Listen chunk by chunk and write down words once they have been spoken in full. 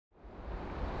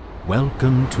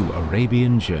Welcome to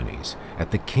Arabian Journeys at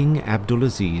the King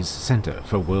Abdulaziz Center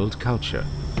for World Culture.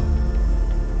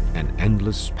 An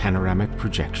endless panoramic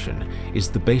projection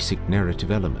is the basic narrative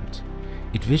element.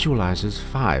 It visualizes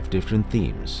 5 different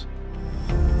themes: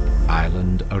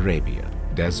 Island Arabia,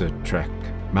 Desert Trek,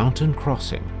 Mountain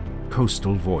Crossing,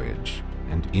 Coastal Voyage,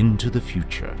 and Into the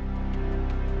Future.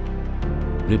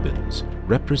 Ribbons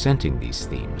representing these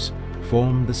themes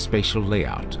form the spatial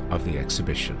layout of the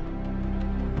exhibition.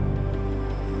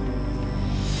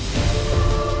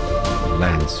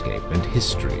 Landscape and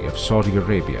history of Saudi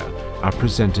Arabia are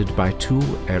presented by 2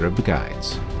 Arab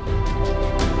guides.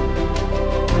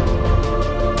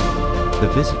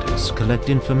 The visitors collect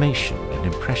information and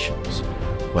impressions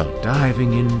while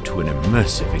diving into an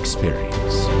immersive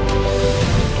experience.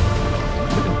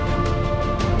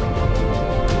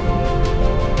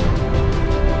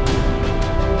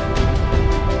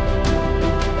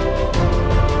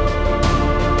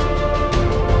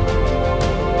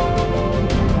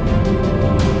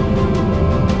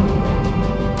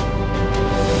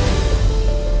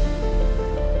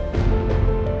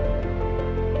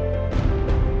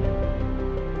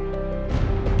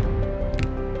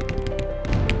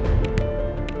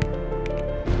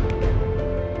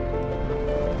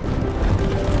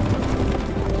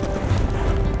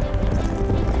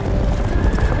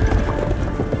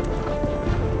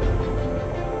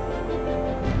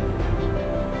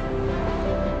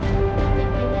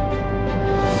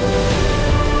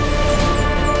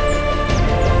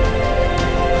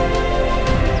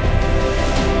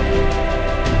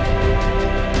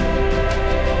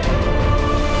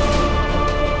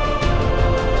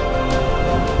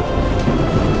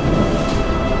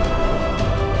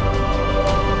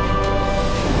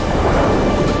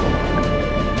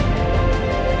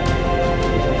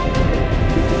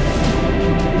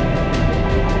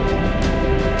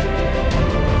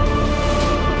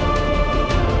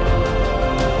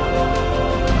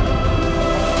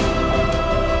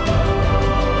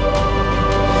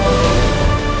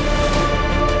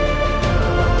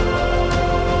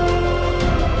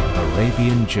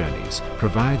 Arabian Journeys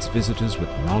provides visitors with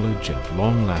knowledge and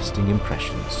long-lasting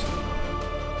impressions.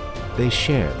 They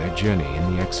share their journey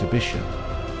in the exhibition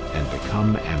and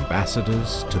become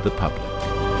ambassadors to the public.